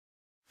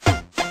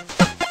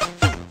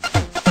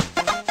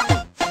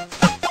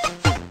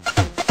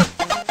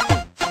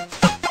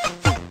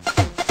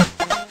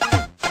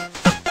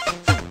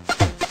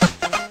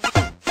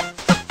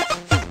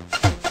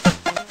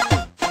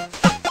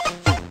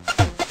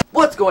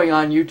What's going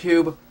on,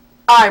 YouTube?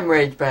 I'm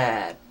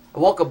RageBad,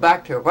 and welcome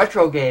back to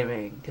Retro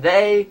Gaming.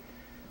 Today,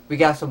 we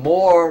got some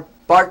more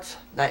Bart's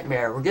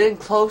Nightmare. We're getting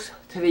close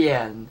to the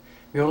end.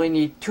 We only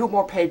need 2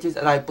 more pages,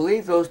 and I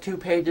believe those 2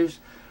 pages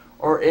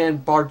are in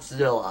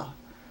Bartzilla,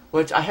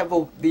 which I have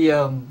the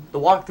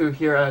walkthrough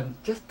here, and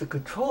just the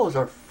controls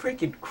are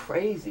freaking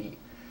crazy.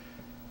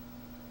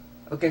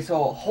 Okay,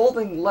 so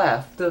holding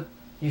left,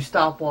 you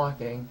stop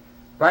walking.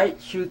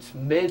 Right shoots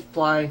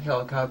mid-flying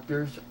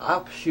helicopters,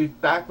 up shoots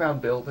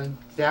background buildings,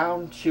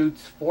 down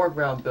shoots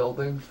foreground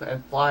buildings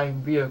and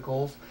flying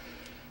vehicles,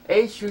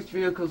 A shoots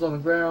vehicles on the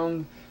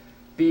ground,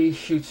 B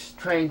shoots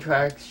train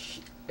tracks,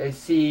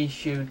 C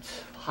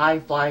shoots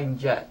high-flying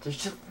jets.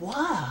 It's just,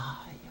 why?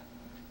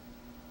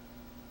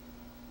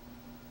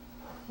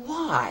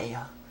 Why?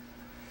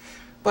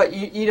 But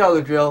you know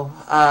the drill.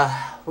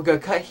 We're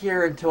going to cut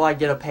here until I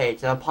get a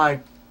page, and I'm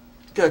probably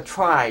going to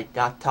try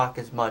not to talk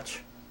as much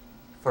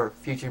for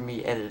future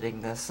me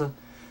editing this.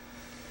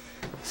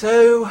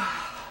 So,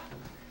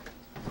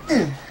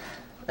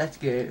 let's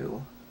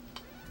go.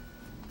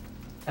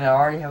 And I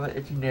already have an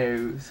itchy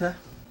nose.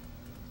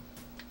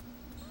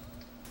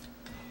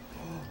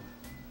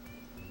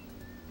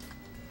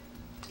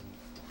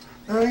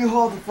 No, you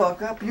hold the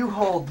fuck up. You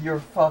hold your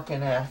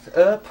fucking ass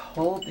up.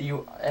 Hold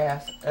your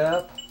ass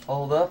up.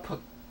 Hold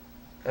up.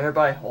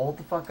 Everybody hold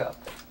the fuck up.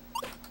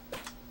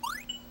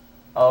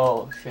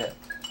 Oh, shit.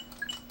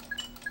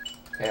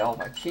 Okay, all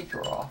my cheeks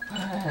were off.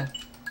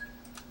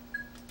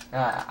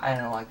 I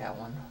don't like that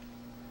one.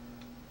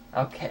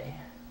 Okay.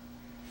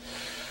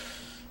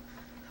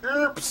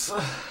 Oops.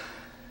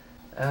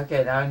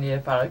 Okay, now I need to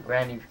find a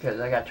granny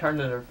because I got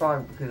turned into a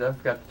frog because I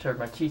forgot to turn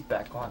my teeth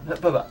back on.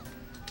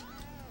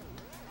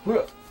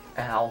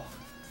 Ow.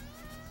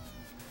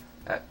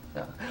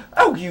 No.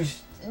 Oh, you.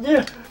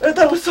 Yeah,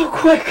 that was so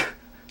quick.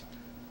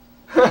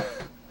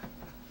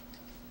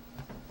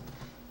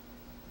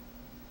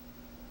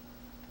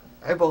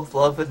 I both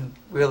love and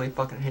really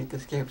fucking hate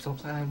this game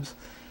sometimes.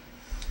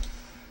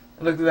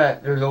 Look at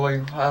that. There's only,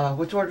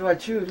 which one do I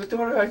choose? Which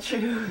one do I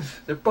choose?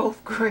 They're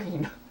both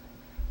green.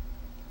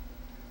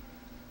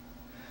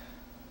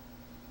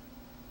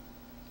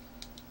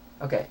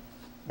 Okay.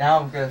 Now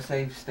I'm gonna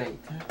save state.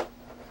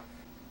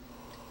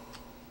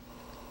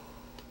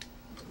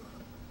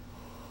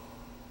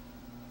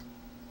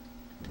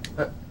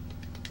 No.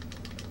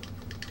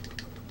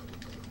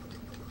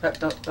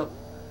 Oh,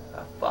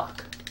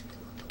 fuck.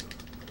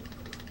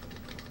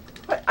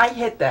 What? I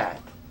hit that.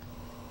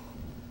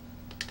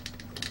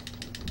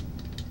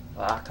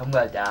 Fuck, I'm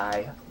gonna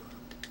die.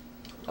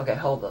 Okay,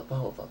 hold up.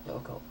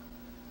 Go.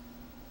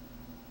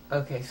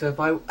 Okay, so if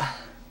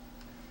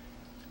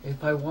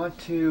I want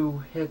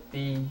to hit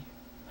the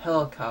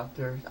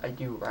helicopters, I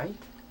do right?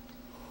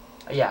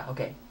 Yeah,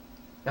 okay.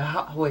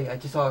 Now, wait, I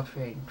just saw a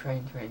train.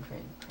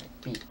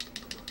 B.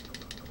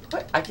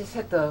 What? I just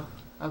hit the...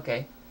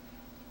 Okay.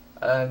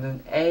 And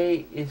then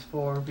A is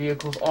for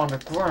vehicles on the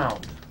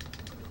ground.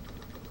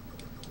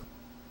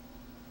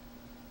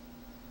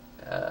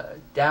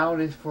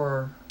 Down is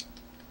for...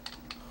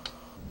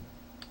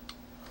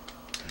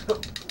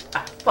 Oh,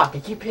 fuck, I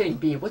keep hitting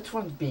B. Which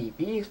one's B?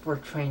 B is for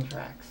train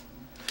tracks.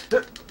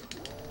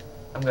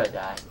 I'm gonna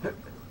die.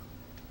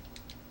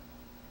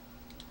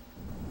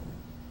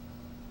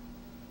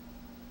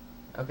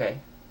 Okay.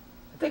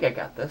 I think I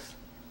got this.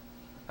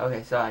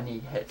 Okay, so I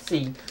need to hit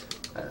C.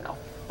 I don't know.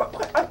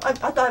 I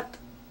thought...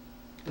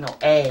 No,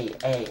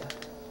 A.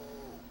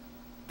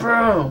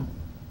 Boom!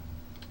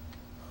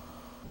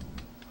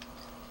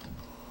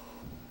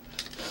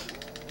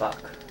 Fuck.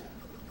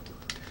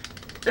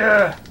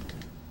 Ugh.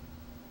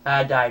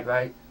 I died,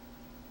 right?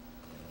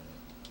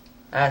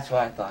 That's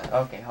what I thought.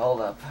 Okay, hold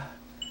up.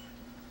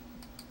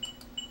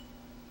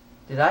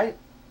 Did I?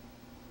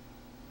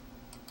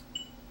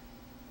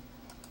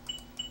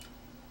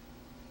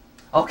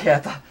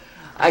 Okay,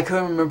 I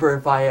couldn't remember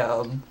if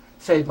I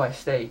saved my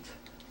state.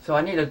 So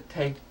I need to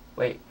take...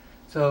 Wait.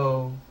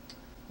 So...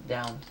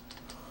 Down.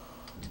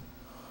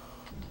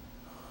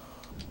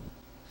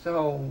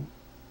 So...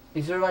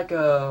 Is there like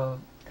a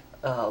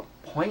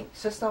point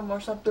system or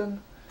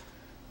something?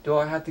 Do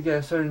I have to get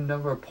a certain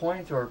number of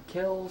points or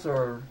kills,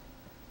 or...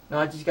 No,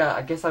 I just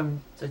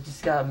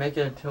gotta make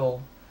it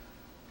until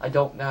I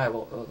don't die.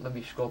 Well, let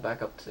me scroll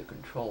back up to the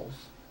controls.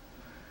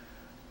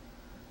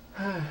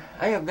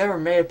 I have never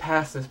made it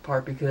past this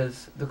part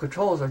because the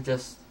controls are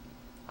just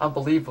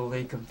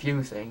unbelievably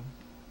confusing.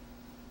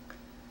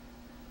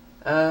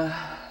 Okay,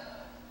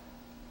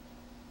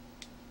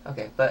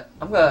 but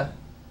I'm gonna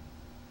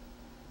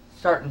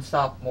start and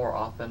stop more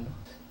often.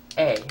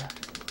 A.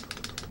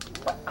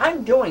 But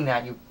I'm doing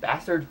that, you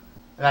bastard.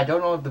 And I don't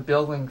know if the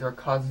buildings are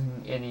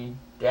causing any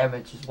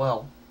damage as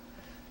well.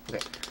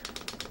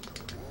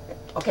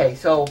 Okay,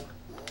 so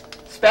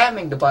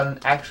spamming the button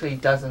actually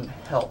doesn't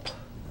help.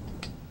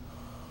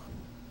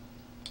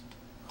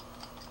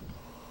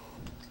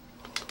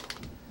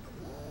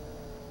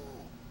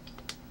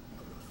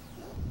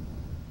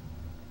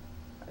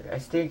 I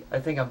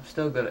think I'm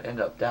still gonna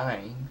end up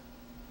dying.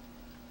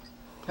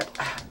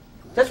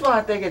 That's when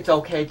I think it's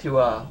okay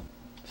to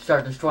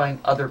start destroying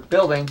other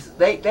buildings,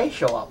 they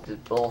show up. This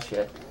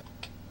bullshit.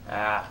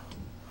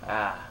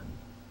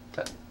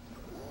 This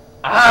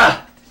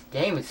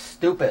game is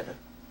stupid.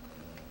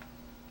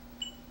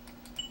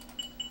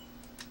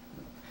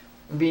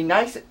 It'd be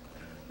nice.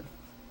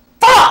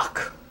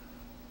 Fuck!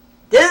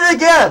 Did it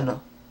again!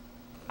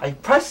 I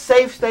pressed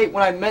save state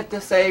when I meant to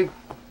say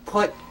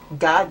put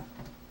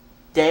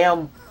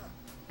goddamn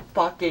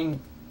fucking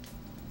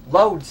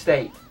load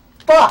state.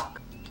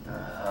 Fuck!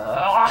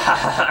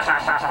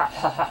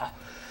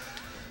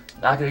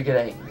 Not gonna get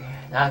angry.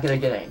 Not gonna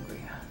get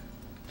angry.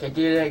 Can't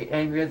get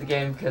angry at the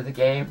game because the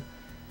game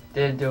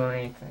didn't do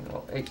anything.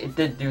 Well, it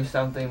did do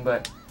something,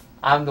 but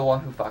I'm the one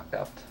who fucked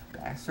up.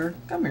 Bastard,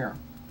 come here.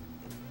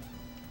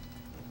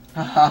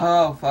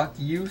 Oh, fuck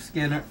you,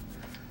 Skinner.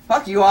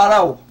 Fuck you,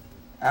 Otto!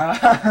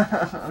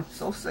 I'm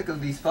so sick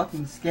of these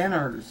fucking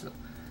Skinners.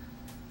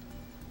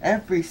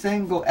 Every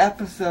single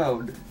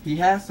episode, he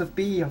has to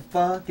be a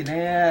fucking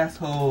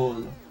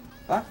asshole.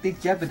 Fuck these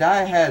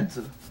Jebediah heads.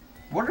 I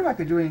wonder if I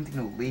could do anything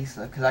to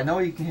Lisa, because I know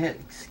you can hit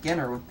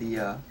Skinner with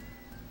the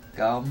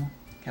gum.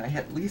 Can I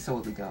hit Lisa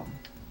with the gum?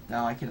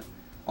 No, I can.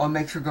 Oh, it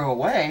makes her go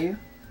away.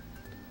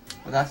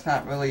 But that's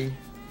not really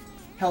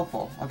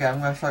helpful. Okay, I'm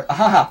gonna start.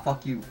 Ah,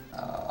 fuck you.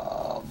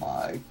 Oh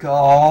my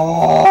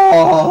god.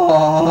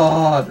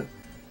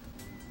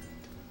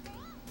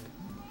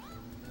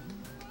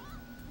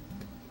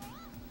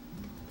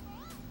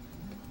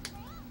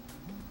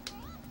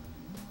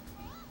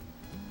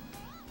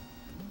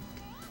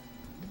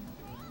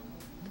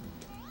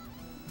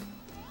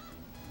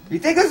 You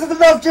think this is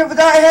enough,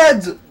 Jebediah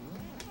heads?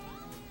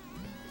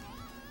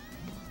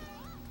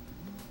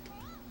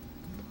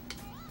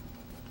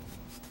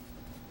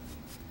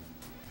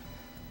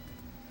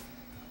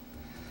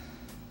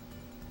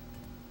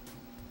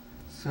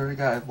 Swear to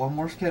God, if one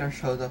more Skinner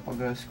shows up, I'm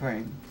gonna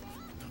scream.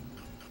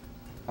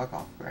 Fuck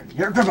off, Granny.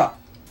 Here, Grandpa!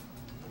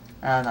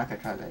 I'm not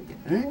gonna try that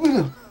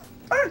again.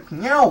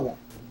 No!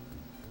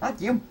 Not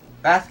you,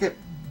 basket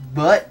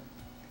butt.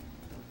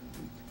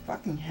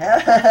 Fucking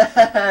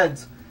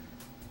heads!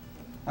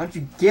 Why don't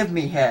you give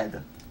me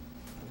head?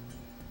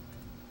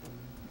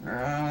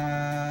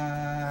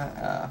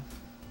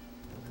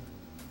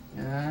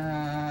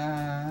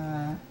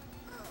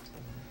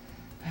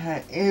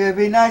 It'd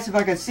be nice if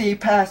I could see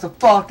past the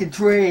fucking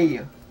tree.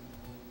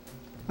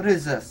 What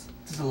is this?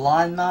 Is this a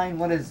landmine?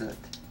 What is it?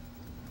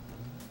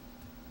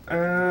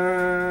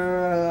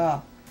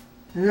 Yeah.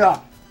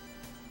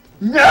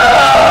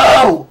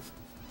 No!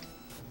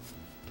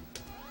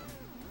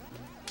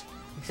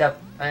 Except,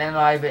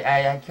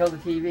 I killed the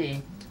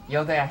TV. The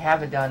only thing I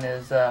haven't done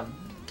is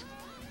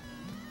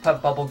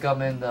put bubble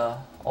gum in the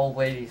old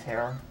lady's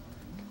hair.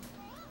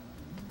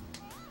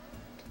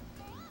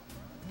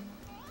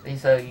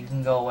 Lisa, you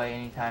can go away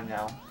anytime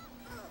now.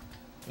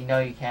 You know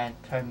you can't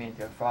turn me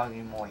into a frog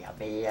anymore, you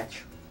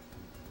bitch.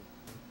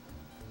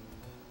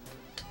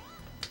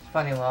 It's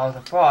funny, when I was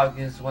a frog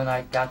is when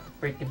I got the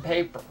freaking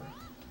paper.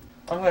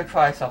 I'm gonna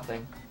try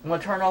something. I'm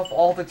gonna turn off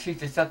all the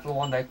cheats except the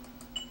one that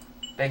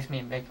makes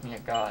me a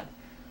god.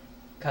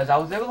 Cause I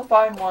was able to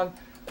find one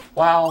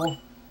while...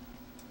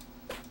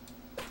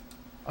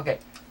 Okay,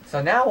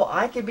 so now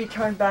I can be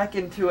turned back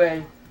into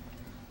a...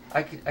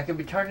 I can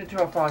be turned into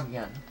a frog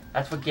again.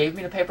 That's what gave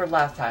me the paper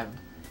last time.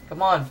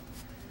 Come on.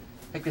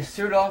 Take the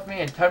suit off me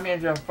and turn me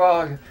into a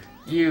frog,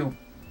 you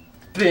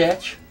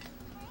bitch.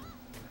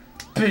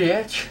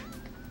 Bitch.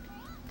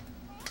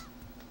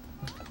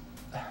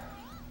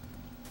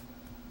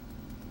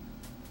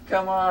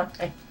 Come on.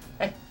 Hey,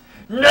 hey.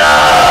 No!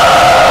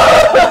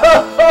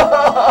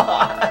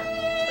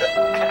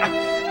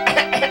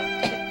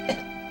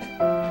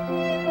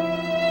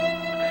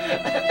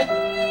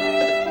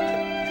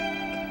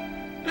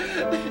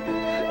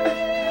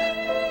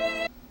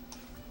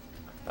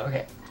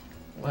 Okay,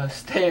 I'm gonna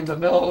stay in the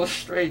middle of the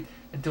street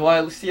until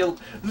I see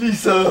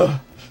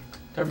Lisa.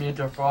 Turn me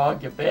into a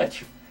frog, you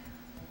bitch.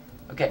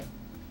 Okay,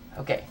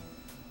 okay,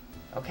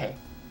 okay.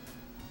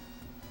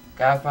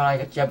 Gotta find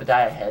like a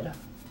Jebediah head.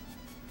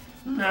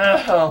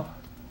 No.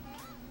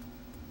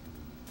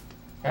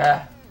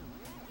 Yeah.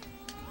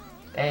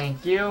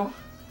 Thank you,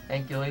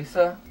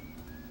 Lisa.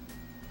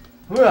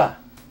 Hua,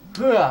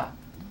 hua,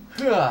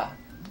 hua,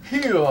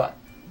 hua,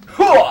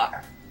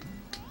 hua.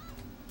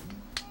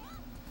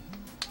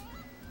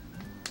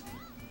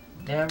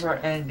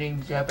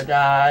 Never-ending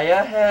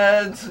Jebediah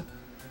heads.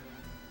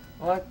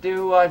 What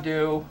do I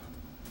do?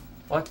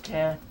 What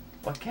can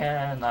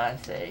I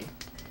say?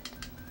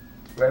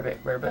 Ribbit,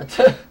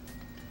 ribbit.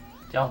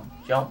 Jump,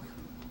 jump.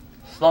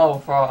 Slow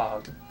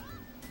frog.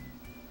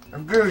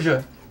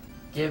 Ambrosia,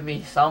 give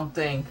me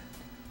something.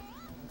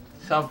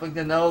 Something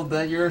to know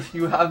that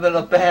you haven't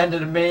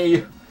abandoned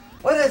me.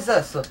 What is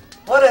this?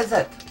 What is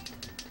it?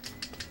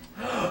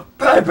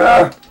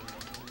 Paper!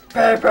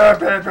 Paper,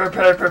 paper,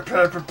 paper,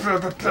 paper, paper,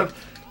 paper,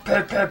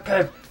 paper,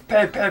 paper,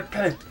 paper,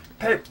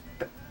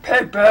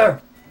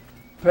 paper,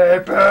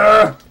 paper,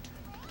 paper,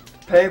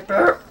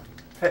 paper,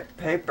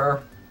 paper,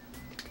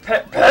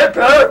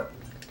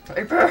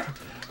 paper,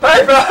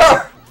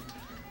 paper,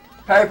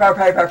 paper,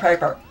 paper,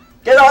 paper,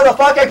 Get on the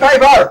fucking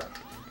paper!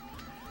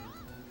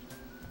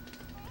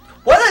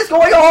 What is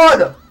going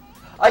on?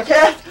 I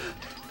can't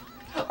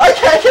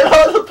get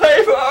on the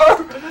paper!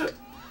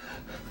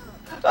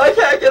 I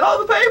can't get on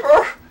the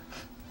paper!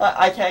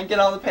 I can't get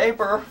on the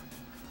paper.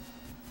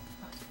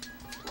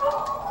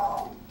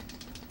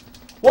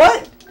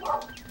 What?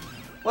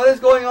 What is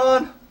going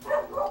on?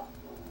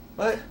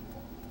 What?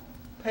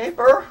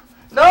 Paper?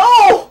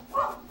 No!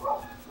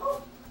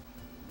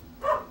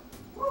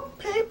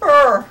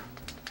 Paper!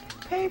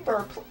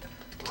 Paper!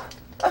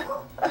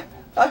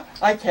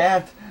 I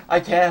can't. I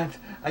can't.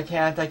 I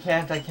can't. I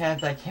can't. I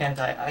can't. I can't.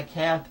 I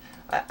can't.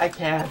 I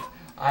can't.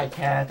 I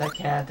can't. I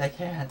can't. I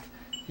can't.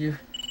 You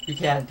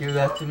can't do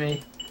that to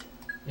me.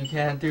 You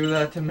can't do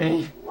that to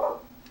me.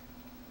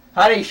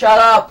 Honey, shut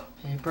up!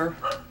 Paper.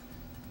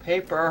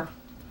 Paper.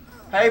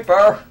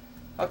 Paper!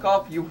 Fuck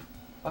off, you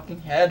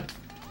fucking head.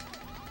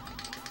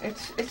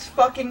 It's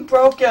fucking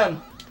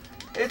broken!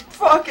 It's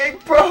fucking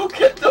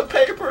broken! The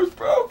paper's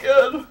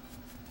broken!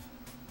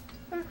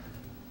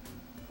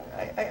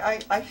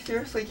 I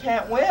seriously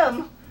can't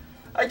win!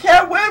 I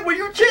can't win when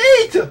you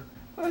cheat!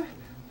 What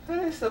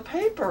is the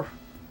paper?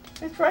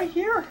 It's right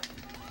here.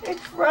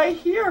 It's right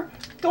here.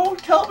 Don't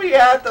tell me I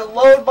have to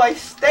load my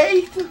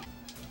state!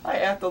 I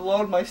have to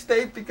load my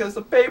state because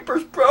the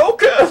paper's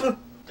broken!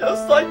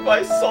 Just like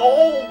my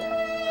soul!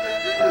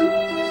 I'm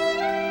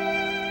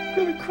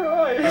gonna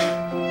cry.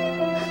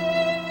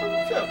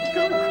 I'm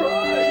gonna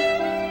cry.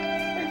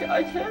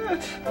 I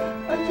can't.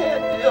 I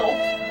can't deal.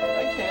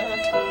 I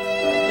can't. I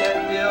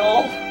can't deal.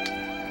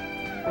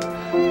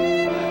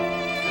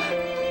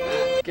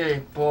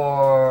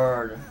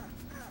 Skateboard.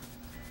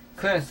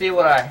 Couldn't see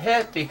what I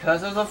hit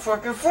because of the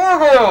fucking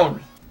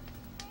foreground.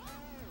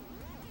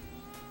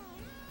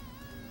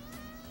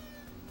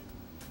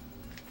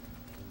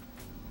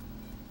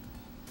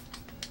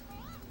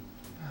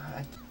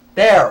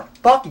 There!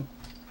 Fucking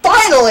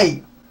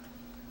finally!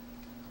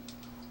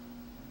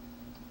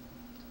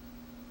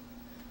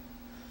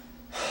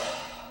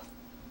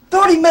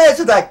 $30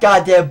 of that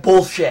goddamn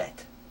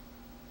bullshit!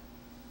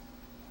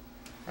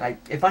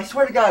 If I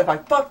swear to God, if I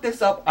fuck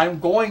this up, I'm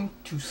going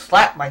to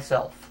slap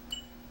myself.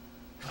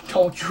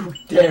 Don't you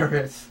dare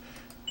it.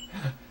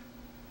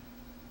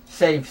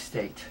 Save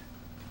state.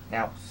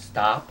 Now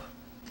stop.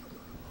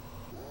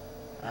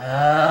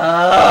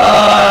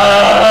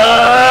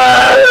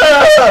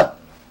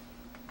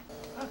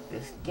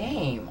 This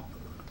game.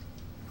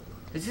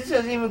 This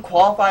doesn't even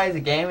qualify as a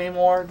game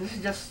anymore. This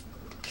is just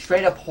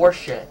straight up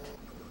horseshit.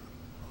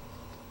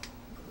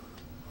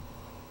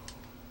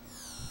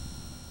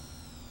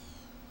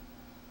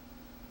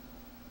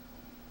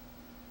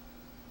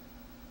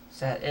 Is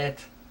that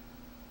it?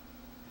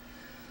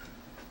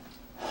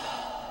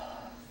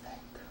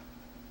 Thank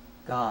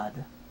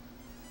God.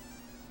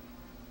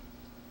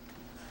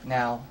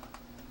 Now,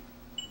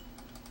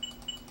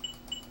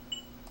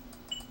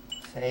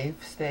 save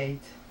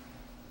state.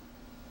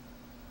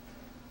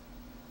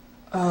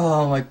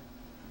 Oh my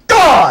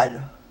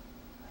God!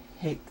 I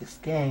hate this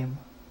game.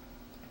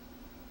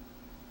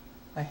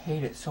 I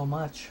hate it so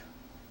much.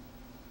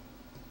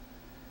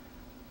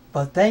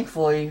 But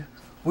thankfully,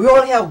 we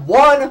only have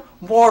one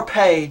more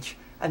page,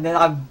 and then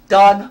I'm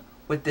done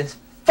with this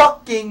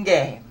fucking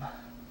game.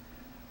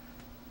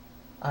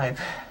 I'm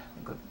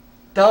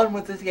done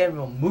with this game, and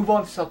we'll move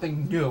on to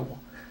something new.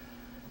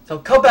 So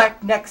come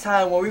back next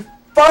time when we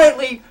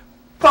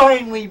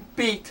finally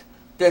beat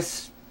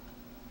this.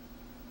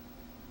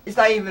 It's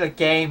not even a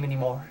game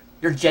anymore.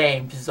 Your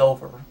James is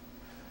over.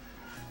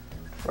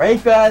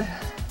 RageBad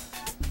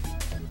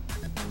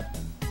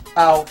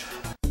out.